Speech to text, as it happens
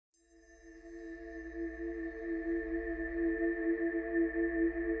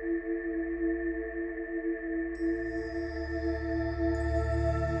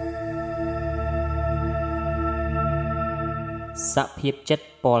សភាពចិត្ត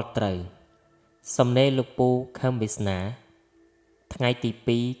ពលត្រូវសំណេរលោកពូខឹមវាសនាថ្ងៃទី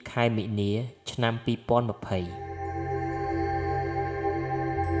2ខែមិនិនាឆ្នាំ2020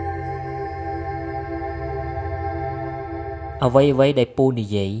អ្វីដែលពូនិ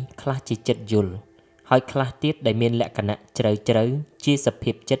យាយខ្លះជាចិត្តយល់ហើយខ្លះទៀតដែលមានលក្ខណៈជ្រៅជាស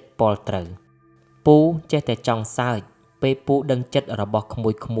ភាពចិត្តពលត្រូវពូចេះតែចង់សើចពេលពូដឹងចិត្តរបស់ក្មួ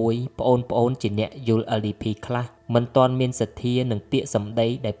យប្អូនជាអ្នកយល់ LDP ខ្លះមិនទាន់មានសទ្ធានឹងពាក្យសម្ដី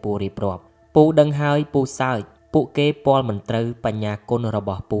ដែលពូរៀបរាប់ពូដឹងហើយពូសើចពួកគេពាល់មិនត្រូវបញ្ញាគុណរប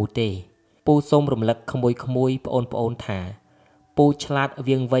ស់ពូទេពូសូមរំលឹកក្មួយប្អូនថាពូឆ្លាត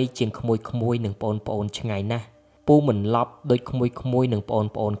វាងវៃជាងក្មួយនឹងប្អូនឆ្ងាយណាស់ពូមិនឡប់ដូចក្មួយនឹងប្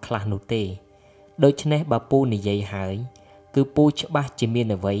អូនខ្លះនោះទេដូច្នេះបើពូនិយាយហើយគឺពូច្បាស់ជាមាន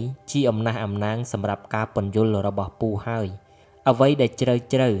អ្វីជាអំណះសម្រាប់ការពន្យល់របស់ពូហើយអ្វីដែលជ្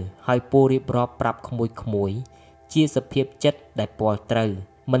រៅហើយពូរៀបរាប់ប្រាប់ក្មួយជាសភាពចិត្តដែលពណ៌ត្រូវ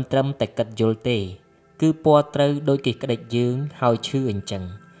មិនត្រឹមតែគិតយល់ទេគឺពណ៌ត្រូវដោយគេក្តិចយើងហើយឈឺអញ្ចឹង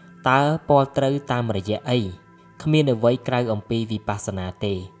តើពណ៌ត្រូវតាមរយៈអីគ្មានអ្វីក្រៅអំពីវិបស្សនា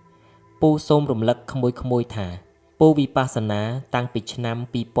ទេពូសូមរំលឹកក្មួយថាពូវិបស្សនាតាំងពីឆ្នាំ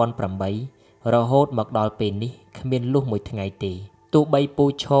2008រហូតមកដល់ពេលនេះគ្មានលុះមួយថ្ងៃទេទោះបីពូ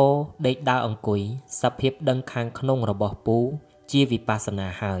ឈរដេកដើរអង្គុយសភាពដឹងខាងក្នុងរបស់ពូជាវិបស្សនា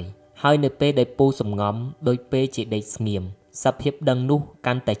ហើយនៅពេលដែលពូសំងំដោយពេលជាដេកស្ងៀមសភាពដឹងនោះ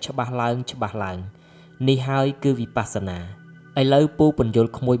កាន់តែច្បាស់ឡើងនេះហើយគឺវិបស្សនាឥឡូវពូពន្យ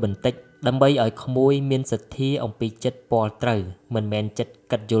ល់ក្មួយបន្តិចដើម្បីឲ្យក្មួយមានសទ្ធាអំពីចិត្តពណ៌ត្រូវមិនមែនចិត្ត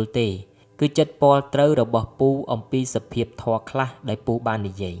គិតយល់ទេគឺចិត្តពណ៌ត្រូវរបស់ពូអំពីសភាពធម៌ខ្លះដែលពូបាន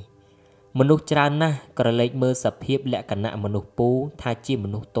និយាយមនុស្សច្រើនណាស់ក្រឡេកមើលសភាពលក្ខណៈមនុស្សពូថាជាម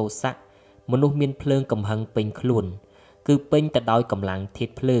នុស្សទោសៈមនុស្សមានភ្លើងកំហឹងពេញខ្លួនគឺពេញទៅដោយកម្លាំងធា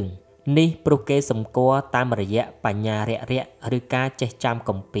តុភ្លើងនេះព្រោះគេសម្គាល់តាមរយៈបញ្ញារយៈឬការចេះចាំ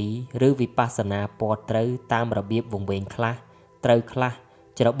គម្ពីរឬវិបស្សនាពណ៌ត្រូវតាមរបៀបវង្វេងខ្លះត្រូវខ្លះ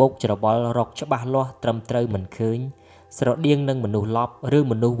ច្របូកច្របល់រកច្បាស់លាស់ត្រឹមត្រូវមិនឃើញស្រដៀងនឹងមនុស្សឡប់ឬ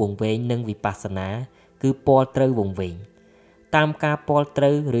មនុស្សវង្វេងនឹងវិបស្សនាគឺពណ៌ត្រូវវង្វេងតាមការពណ៌ត្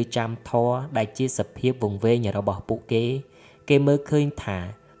រូវឬចាំធរដែលជាសភាពវង្វេងរបស់ពួកគេមើលឃើញថា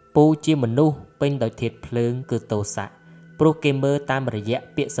ពូជាមនុស្សពេញដោយធាតុភ្លើងគឺទោសៈព្រោះគេមើលតាមរយៈ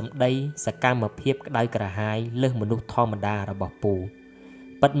ពាក្យសម្ដីសកម្មភាពក្តៅក្រហាយលើសមនុស្សធម្មតារបស់ពូ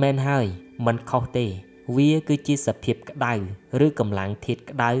ពិតមែនហើយមិនខុសទេវាគឺជាសភាពក្តៅឬកម្លាំងធាតុ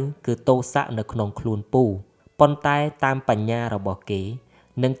ក្តៅគឺទោសៈនៅក្នុងខ្លួនពូប៉ុន្តែតាមបញ្ញារបស់គេ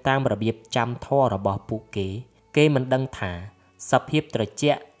និងតាមរបៀបចាំធម៌របស់ពួកគេមិនដឹងថាសភាពត្រ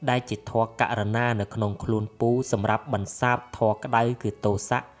ជាក់ដែលជាធម៌ករណានៅក្នុងខ្លួនពូសម្រាប់បន្សាបធម៌ក្តៅគឺទោ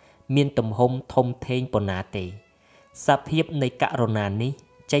សៈមានទំហំធំធេងប៉ុណ្ណាទេសភាពនៃករណានេះ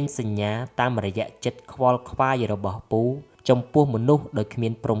ចេញសញ្ញាតាមរយៈចិត្តខ្វល់ខ្វាយរបស់ពូចំពោះមនុស្សដោយគ្មា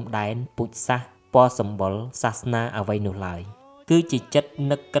នព្រំដែនពូជសាសន៍ពណ៌សម្បុរសាសនាអ្វីនោះឡើយគឺជាចិត្ត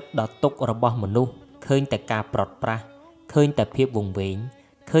នឹកគិតដល់ទុក្ខរបស់មនុស្សឃើញតែការប្រត់ប្រាស់ឃើញតែភាពវង្វេង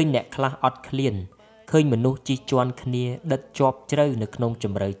ឃើញអ្នកខ្លះអត់ឃ្លានឃើញមនុស្សជិះជាន់គ្នាដិតជាប់ជ្រៅនៅក្នុងជ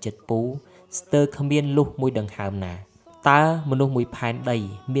ម្រៅចិត្តពូស្ទើរគ្មានលុះមួយដង្ហើមណាតើមនុស្សមួយផែនដី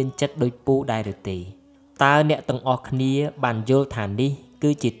មានចិត្តដូចពូដែរឬទេតើអ្នកទាំងអស់គ្នាបានយល់ថានេះគឺ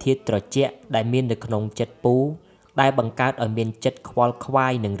ជាធាតុត្រជាក់ដែលមាននៅក្នុងចិត្តពូដែលបង្កើតឲ្យមានចិត្តខ្វល់ខ្វា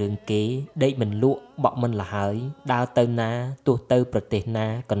យនឹងរឿងគេដេកមិនលក់បក់មិនលហើយដើរទៅណាទោះទៅប្រទេសណា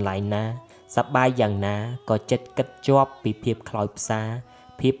កន្លែងណាសប្បាយយ៉ាងណាក៏ចិត្តគិតជាប់ពីភាពខ្លោចផ្សា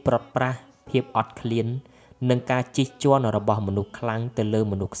ភាពប្រត់ប្រាស់ភាពអត់ឃ្លាននិងការជិះជាន់របស់មនុស្សខ្លាំងទៅលើ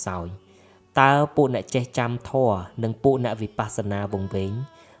មនុស្សខ្សោយតើពួកអ្នកចេះចាំធម៌និងពួកអ្នកវិបស្សនាវង្វេង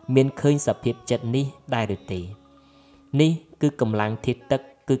មានឃើញសភាពចិត្តនេះដែរឬទេនេះគឺកម្លាំងធាតុទឹក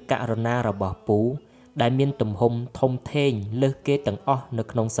គឺករណារបស់ពូដែលមានទំហំធំធេងលើសគេទាំងអស់នៅ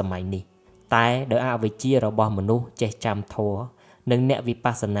ក្នុងសម័យនេះតែដោយអវិជ្ជារបស់មនុស្សចេះចាំធម៌និងអ្នកវិប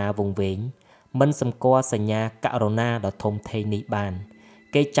ស្សនាវង្វេងមិនសម្គាល់សញ្ញាករណាដ៏ធំធេងនេះបាន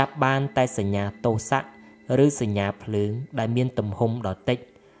គេចាប់បានតែសញ្ញាទោសៈឬសញ្ញាភ្លើងដែលមានទំហំដ៏តិច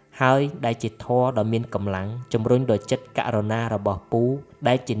ហើយដែលជាធម៌ដ៏មានកម្លាំងជំរុញដល់ចិត្តករណារបស់ពូ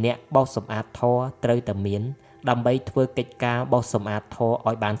ដែលជាអ្នកបោសសម្អាតធម៌ត្រូវតែមានដើម្បីធ្វើកិច្ចការបោសសម្អាតធម៌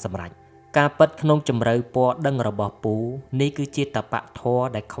ឲ្យបានសម្រេចការពិតក្នុងជម្រៅពណ៌ដឹងរបស់ពូនេះគឺជាតបៈធម៌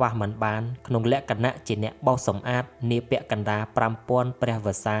ដែលខ្វះមិនបានក្នុងលក្ខណៈជាអ្នកបោសសម្អាតនាពាក់កណ្ដាល5000ព្រះវ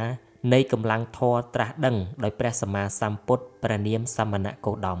ស្សានៃកម្លាំងធម៌ត្រាស់ដឹងដោយព្រះសម្មាសម្ពុទ្ធព្រះនាមសមណ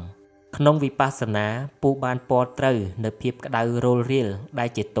គោតមក្នុងវិបស្សនាពូបានពណ៌ត្រូវនៅភាពក្តៅរលរាលដែល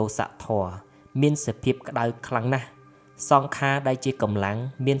ជាទោសៈធម៌មានសភាពក្តៅខ្លាំងណាស់សង្ខារដែលជាកម្លាំង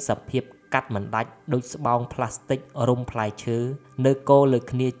មានសភាពកាត់មិនដាច់ដូចស្បោងផ្លាស្ទិករុំផ្លែឈើនៅគោលើ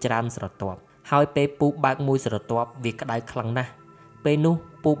គ្នាច្រើនស្រទាប់ហើយពេលពូបើកមួយស្រទាប់វាក្តៅខ្លាំងណាស់ ពេលនោះ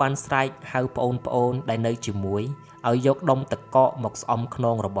ពូបានស្រែកហៅប្អូនដែលនៅជាមួយឲ្យយកដុំទឹកកកមកស្អំខ្ន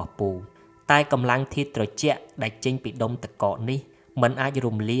ងរបស់ពូតែកម្លាំងធាតុត្រជាក់ដែលចេញពីដុំទឹកកកនេះមិនអាច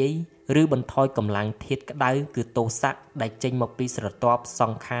រំលាយឬបន្ថយកម្លាំងធាតុក្តៅគឺទោសៈដែលចេញមកពីស្រទាប់ស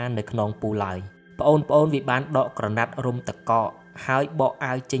ង្ខារនៅខ្នងពូឡើយប្អូនវាបានដកក្រណាត់រុំទឹកកកហើយបក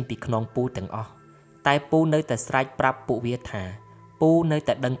អាវចេញពីខ្នងពូទាំងអស់តែពូនៅតែស្រែកប្រាប់ពួកវាថាពូនៅ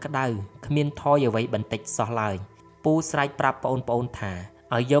តែដឹងក្តៅគ្មានថយអ្វីបន្តិចសោះឡើយពូស្រែកប្រាប់ប្អូនថា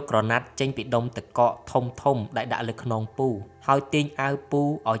ឲ្យយកក្រណាត់ចេញពីដុំទឹកកកធំដែលដាក់លើខ្នងពូហើយទាញអាវពូ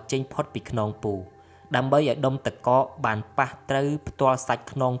ឲ្យចេញផុតពីខ្នងពូដើម្បីឲ្យដុំទឹកកកបានប៉ះត្រូវផ្ទាល់សាច់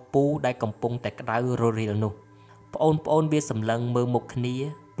ខ្នងពូដែលកំពុងតែក្តៅររៀលនោះប្អូនវាសម្លឹងមើលមុខគ្នា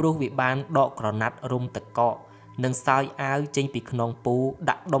ព្រោះវាបានដកក្រណាត់រុំទឹកកកនិងសើយអាវចេញពីខ្នងពូ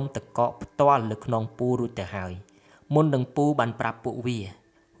ដាក់ដុំទឹកកកផ្ទាល់លើខ្នងពូរួចទៅហើយមុននឹងពូបានប្រាប់ពួក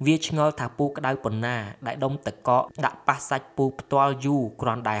វាឆ្ងល់ថាពូក្តៅប៉ុណ្ណាដែលដុំទឹកកកដាក់ប៉ះសាច់ពូផ្ទាល់យូរគ្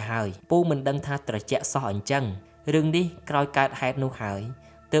រាន់ដែរហើយពូមិនដឹងថាត្រជាក់សោះអញ្ចឹងរឿងនេះក្រោយកើតហេតុនោះហើយ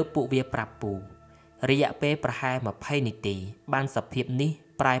ទើបពួកវាប្រាប់ពូរយៈពេលប្រហែល20នាទីបានសភាពនេះ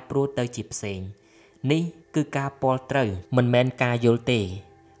ប្រែប្រួលទៅជាផ្សេងនេះគឺការពលត្រូវមិនមែនការយល់ទេ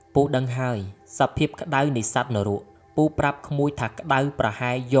ពូដឹងហើយសភាពក្តៅនៃសត្វនរកពូប្រាប់ក្មួយថាក្តៅប្រ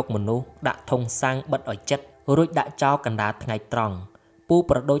ហែលយកមនុស្សដាក់ធុងសាំងបិទឲ្យជិតរួចដាក់ចោលកណ្ដាលថ្ងៃត្រង់ពូ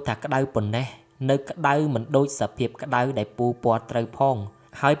ប្រដូចថាក្តៅប៉ុណ្ណេះនៅក្តៅមិនដូចសភាពក្តៅដែលពូពាល់ត្រូវផង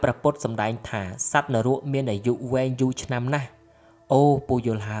ហើយព្រះពុទ្ធសម្ដែងថាសត្វនរកមានអាយុវែងយូរឆ្នាំណាស់អូពូយ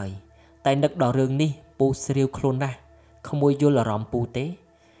ល់ហើយតែនឹកដល់រឿងនេះពូស្រាវខ្លួនណាស់ក្មួយយល់អារម្មណ៍ពូទេ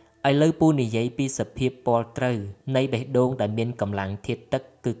ឥឡូវពូនិយាយពីសភាពពាល់ត្រូវនៃបេះដូងដែលមានកម្លាំងធាតុទឹក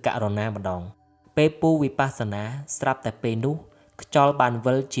គឺករុណាម្ដងពេលពូវិបស្សនាស្រាប់តែពេលនោះខ្យល់បាន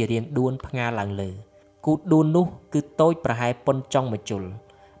វិលជារាងដួនផ្ងាឡើងលើគូដួននោះគឺតូចប្រហែលប៉ុនចុងម្ជុល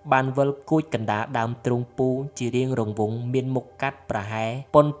បានវិលគួចកណ្ដាលដើមទ្រូងពូជារាងរង្វង់មានមុខកាត់ប្រហែល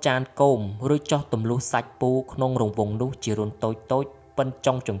ប៉ុនចានគោមរួចចោះទម្លុះសាច់ពូក្នុងរង្វង់នោះជារុនតូចប៉ុន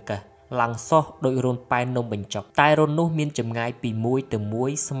ចុងចង្កឹះឡើងសោះដោយរុនប៉ែននំបញ្ចុកតែរុននោះមានចម្ងាយពីមួយទៅមួយ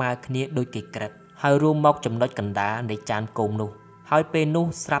ស្មើគ្នាដូចគេក្រិតហើយរួមមកចំណុចកណ្ដាលនៃចានគោមនោះហើយពេលនោះ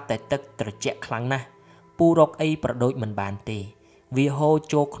ស្រាប់តែទឹកត្រជាក់ខ្លាំងណាស់ពូរកអីប្រដូចមិនបានទេវាហូរ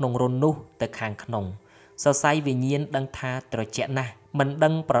ចូលក្នុងរុននោះទៅខាងក្នុងសរសៃវិញ្ញាណដឹងថាត្រជាក់ណាស់មិនដឹ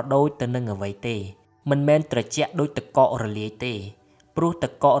ងប្រដូចទៅនឹងអ្វីទេមិនមែនត្រជាក់ដូចទឹកកករលាយទេព្រោះទឹ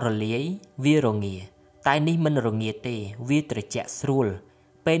កកករលាយវារងាតែនេះមិនរងាទេវាត្រជាក់ស្រួល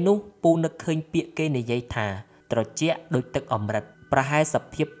ពេលនោះពូនឹកឃើញពាក្យគេនិយាយថាត្រជាក់ដូចទឹកអម្រឹតប្រហែលស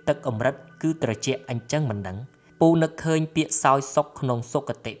ភាពទឹកអម្រឹតគឺត្រជាក់អញ្ចឹងមិនដឹងពូនឹកឃើញពាក្យសោយសុខក្នុងសុគ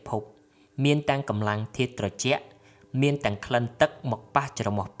តិភពមានទាំងកម្លាំងធាតុត្រជាក់មានទាំងក្លិនទឹកមកប៉ះច្រ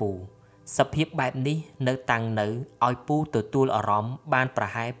មុះពូសភាពបែបនេះនៅតាំងនៅឲ្យពូទទួលអារម្មណ៍បានប្រ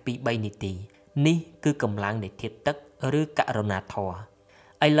ហែលពី3នាទីនេះគឺកម្លាំងនៃធាតុទឹកឬករុណាធម៌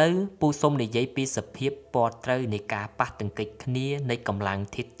ឥឡូវពូសូមនិយាយពីសភាពពណ៌ត្រូវនៃការប៉ះទង្គិចគ្នានៃកម្លាំង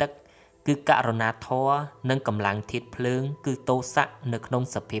ធាតុទឹកគឺករុណាធម៌និងកម្លាំងធាតុភ្លើងគឺទោសៈនៅក្នុង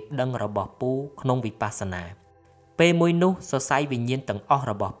សភាពដឹងរបស់ពូក្នុងវិបស្សនាពេលមួយនោះសរសៃវិញ្ញាណទាំងអស់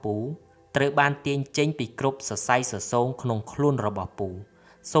របស់ពូត្រូវបានទាញចេញពីគ្រប់សរសៃសសងក្នុងខ្លួនរបស់ពូ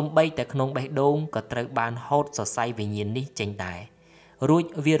សូម្បីតែក្នុងបេះដូងក៏ត្រូវបានហូតសរសៃវិញ្ញាណនេះចេញដែររួច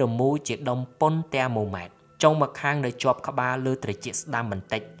វារមូលជាដុំប៉ុនតែ1ម៉ែត្រចុងម្ខាងនៅជាប់ក្បាលលើត្រចៀកស្ដាំបន្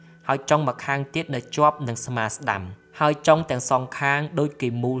តិចហើយចុងម្ខាងទៀតនៅជាប់នឹងស្មាស្ដាំហើយចុងទាំងសងខាងដូចគេ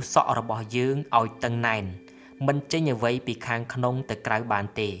មូលសក់របស់យើងឲ្យតឹងណែនមិនចេញអ្វីពីខាងក្នុងទៅក្រៅបាន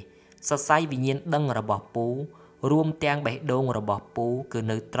ទេសរសៃវិញ្ញាណដឹងរបស់ពូរួមទាំងបេះដូងរបស់ពូគឺ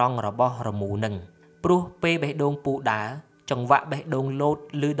នៅត្រង់របស់រមូលនឹងព្រោះពេលបេះដូងពូដើរចង្វាក់បេះដូងលោត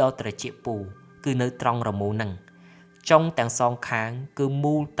ឬដល់ត្រចៀកពូគឺនៅត្រង់រមូលនឹងចុងទាំងសងខាងគឺ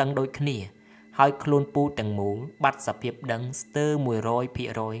មូលតឹងដូចគ្នាហើយខ្លួនពូទាំងមូលបាត់សភាពដឹងស្ទើរ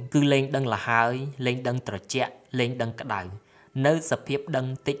 100% គឺលែងដឹងលហើយលែងដឹងត្រជាក់លែងដឹងក្តៅនៅសភាពដឹង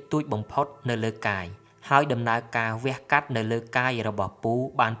តិចតួចបំផុតនៅលើកាយហើយដំណើរការវះកាត់នៅលើកាយរបស់ពូ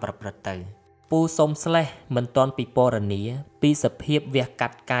បានប្រព្រឹត្តទៅពូសុំស្លេះមិនទាន់ពិពណ៌នាពីសភាពវះកា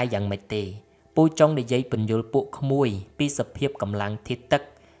ត់កាយយ៉ាងម៉េចទេពូចង់និយាយពន្យល់ពួកក្មួយពីសភាពកម្លាំងធាតុទឹក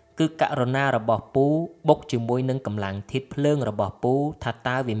គឺករុណារបស់ពូបុកជាមួយនឹងកម្លាំងធាតុភ្លើងរបស់ពូថា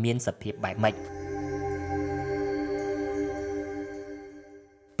តើវាមានសភាពបែបម៉េច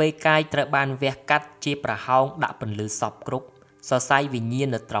ពេលកាយត្រូវបានវះកាត់ជាប្រហោងដាក់ពន្លឺសពគ្រប់សរសៃវិញ្ញាណ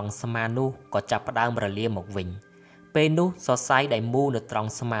នៅត្រង់ស្មានោះក៏ចាប់ផ្ដើមរលាមកវិញពេលនោះសរសៃដែលមូលនៅត្រង់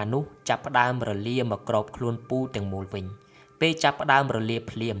ស្មានោះចាប់ផ្ដើមរលាមកក្របខ្លួនពូទាំងមូលវិញពេលចាប់ផ្ដើមរលា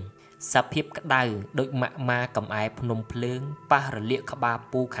ភ្លាមសភាពក្តៅដូចម៉ាកំអែភ្នំភ្លើងប៉ះរលាកក្បាល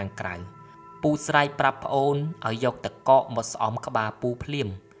ពូខាងក្រៅពូស្រែកប្រាប់ប្អូនឲ្យយកទឹកកកមកស្អំក្បាលពូភ្លាម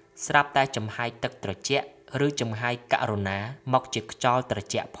ស្រាប់តែចំហាយទឹកត្រជាក់ ឬចំហាយករុណាមកជាខ្យល់ត្រ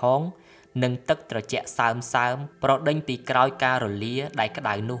ជាក់ផងនិងទឹកត្រជាក់សើមប្រដេញពីក្រោយការរលាដែលក្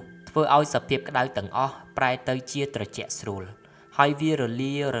តៅនោះធ្វើឲ្យសភាពក្តៅទាំងអស់ប្រែទៅជាត្រជាក់ស្រួលហើយវារ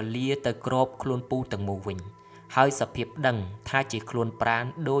លាទៅគ្របខ្លួនពូទាំងមូលវិញហើយសភាពដឹងថាជាខ្លួនប្រាណ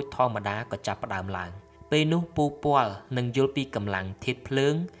ដូចធម្មតាក៏ចាប់ផ្ដើមឡើងពេលនោះពូពាល់នឹងយល់ពីកម្លាំងធាតុភ្លើ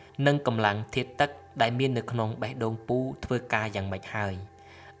ងនិងកម្លាំងធាតុទឹកដែលមាននៅក្នុងបេះដូងពូធ្វើការយ៉ាងម៉េចហើយ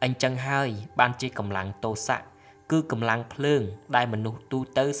អញ្ចឹងហើយបានជាកម្លាំងទោសៈគឺកម្លាំងភ្លើងដែលមនុស្សទូ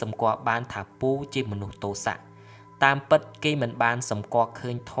ទៅសម្គាល់បានថាពូជាមនុស្សទោសៈតាមពិតគេមិនបានសម្គាល់ឃើ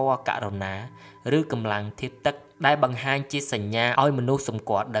ញធម៌ករុណាឬកម្លាំងធាតុទឹកដែលបង្ហាញជាសញ្ញាឲ្យមនុស្សសម្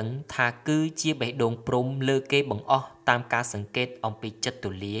គាល់ដឹងថាគឺជាបេះដូងព្រំលើគេបង្អស់តាមការសង្កេតអំពីចិត្ត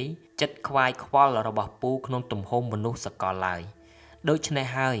ទូលាយចិត្តខ្វាយខ្វល់របស់ពូក្នុងទំហំមនុស្សសកលឡើយដូច្នេះ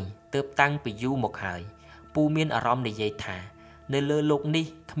ហើយទើបតាំងពីយូរមកហើយពូមានអារម្មណ៍និយាយថានៅលើโลกនេះ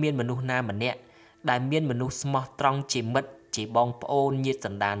គ្មានមនុស្សណាម្នាក់ដែលមានមនុស្សស្មោះត្រង់ជាមិត្តជាបងប្អូនញាតិស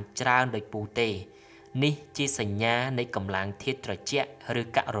ន្តានច្រើនដោយពូទេនេះជាសញ្ញានៃកម្លាំងធាតុត្រជាក់ឬ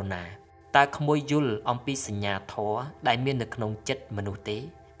ករុណាតើក្មួយយល់អំពីសញ្ញាធម៌ដែលមាននៅក្នុងចិត្តមនុស្សទេ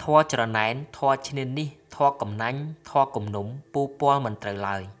ធម៌ច្រណែនធម៌ឈ្នានីសធម៌កំណាញ់ធម៌គំនុំពូពាល់មិនត្រូវ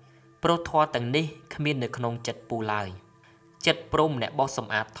ឡើយព្រោះធម៌ទាំងនេះគ្មាននៅក្នុងចិត្តពូឡើយចិត្តព្រំអ្នកបោះស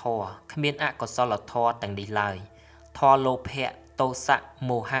ម្អាតធម៌គ្មានអកុសលធម៌ទាំងនេះឡើយធម៌លោភៈទោសៈ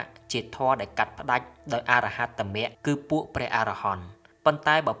មោហៈជាធម៌ដែលកាត់ផ្ដាច់ដោយអរហត្តមគ្គគឺពួកព្រះអរហន្តប៉ុន្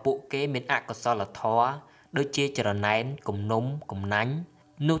តែបើពួកគេមានអកុសលធម៌ដូចជាច្រណែនគំនុំកំណាញ់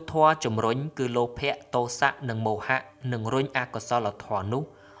នោះធម៌ជំរុញគឺលោភៈទោសៈនិងមោហៈនឹងរុញអកុសលធម៌នោះ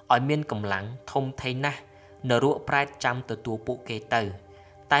ឲ្យមានកម្លាំងធំធេងណាស់នរកប្រែតចាំទទួលពួកគេទៅ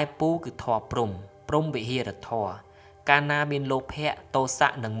តែពូគឺធម៌ព្រំវិហារធម៌កាលណាមានលោភៈទោសៈ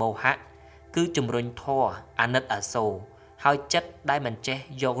និងមោហៈគឺជំរុញធម៌អាណិតអាសូរហើយចិត្តដែលមិនចេះ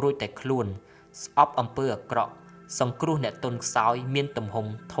យករួចតែខ្លួនស្អប់អំពើអាក្រក់សង្គ្រោះអ្នកទុនខ្សោយមានទំហំ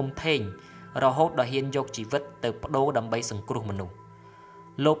ធំធេងរហូតដល់ហ៊ានយកជីវិតទៅប្តូរដើម្បីសង្គ្រោះមនុស្ស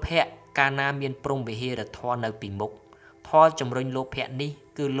លោភៈកាលណាមានព្រំវិហារធម៌នៅពីមុខធម៌ជំរុញលោភៈនេះ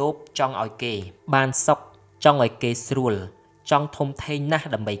គឺលោភចង់ឲ្យគេបានសុខចង់ឲ្យគេស្រួលចង់ធំធេងណាស់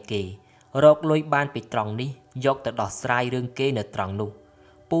ដើម្បីគេរកលុយបានពីត្រង់នេះយកទៅដោះស្រាយរឿងគេនៅត្រង់នោះ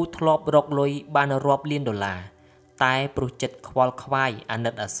ពូធ្លាប់រកលុយបានរាប់លានដុល្លារតែព្រោះចិត្តខ្វល់ខ្វាយអា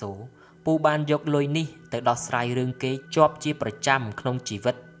ណិតអាសូរពូបានយកលុយនេះទៅដោះស្រាយរឿងគេជាប់ជាប្រចាំក្នុងជី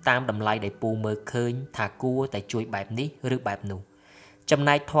វិតតាមតម្លៃដែលពូមើលឃើញថាគួរតែជួយបែបនេះឬបែបនោះចំ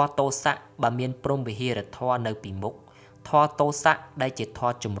ណែកធម៌ទោសៈបើមានព្រំវិហារធម៌នៅពីមុខធម៌ទោសៈដែលជាធ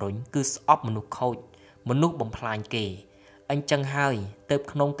ម៌ជំរុញគឺស្អប់មនុស្សខូចមនុស្សបំផ្លាញគេអញ្ចឹងហើយទៅ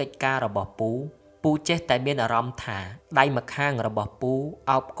ក្នុងកិច្ចការរបស់ពូចេះតែមានអារម្មណ៍ថាដៃម្ខាងរបស់ពូ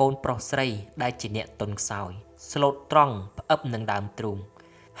អោបកូនប្រុសស្រីដែលជាអ្នកទុនខ្សោយស្លូតត្រង់ផ្អឹបនឹងដើមទ្រូង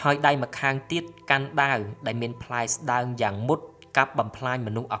ហើយដៃម្ខាងទៀតកាន់ដាវដែលមានផ្លែស្ដើងយ៉ាងមុតកាប់បំផ្លាញម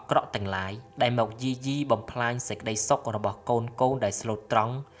នុស្សអាក្រក់ទាំងឡាយដែលមកយីបំផ្លាញសេចក្តីសុខរបស់កូនដែលស្លូតត្រ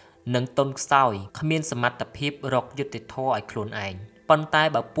ង់និងទុនខ្សោយគ្មានសមត្ថភាពរកយុត្តិធម៌ឲ្យខ្លួនឯងប៉ុន្តែ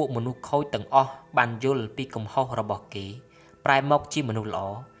បើពួកមនុស្សខូចទាំងអស់បានយល់ពីកំហុសរបស់គេប្រែមកជាមនុស្សល្អ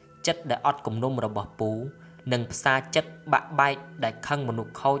ចិត្តដែលអត់គំនុំរបស់ពូនិងផ្សារចិត្តបាក់បែកដែលខឹងមនុស្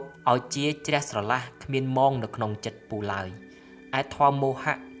សខូចឲ្យជាជ្រះស្រឡះគ្មានមងនៅក្នុងចិត្តពូឡើយឯធម៌មោ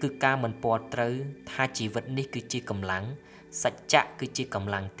ហៈគឺការមិនពាល់ត្រូវថាជីវិតនេះគឺជាកម្លាំងសច្ចៈគឺជាក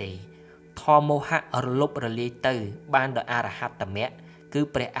ម្លាំងទេធម៌មោហៈរលប់រលាយទៅបានដោយអរហត្តមគ្គគឺ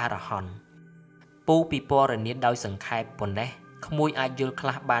ព្រះអរហន្តពូពិពណ៌នាដោយសង្ខេបប៉ុណ្ណេះក្មួយអាចយល់ខ្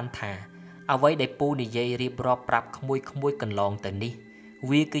លះបានថាអ្វីដែលពូនិយាយរៀបរាប់ប្រាប់ក្មួយកន្លងទៅនេះ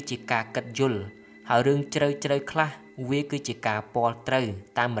វាគឺជាការគិតយល់ហើយរឿងជ្រៅខ្លះវាគឺជាការពាល់ត្រូវ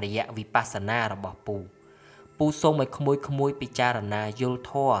តាមរយៈវិបស្សនារបស់ពូសូមឲ្យក្មួយពិចារណាយល់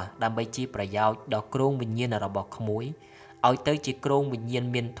ធម៌ដើម្បីជាប្រយោជន៍ដល់គ្រោងវិញ្ញាណរបស់ក្មួយឲ្យទៅជាគ្រោងវិញ្ញាណ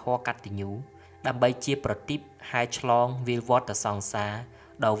មានធម៌កតញ្ញូដើម្បីជាប្រទីបហែឆ្លងវាលវដ្តសង្សារ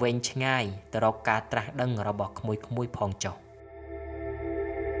ដ៏វែងឆ្ងាយទៅរកការត្រាស់ដឹងរបស់ក្មួយផងចុះ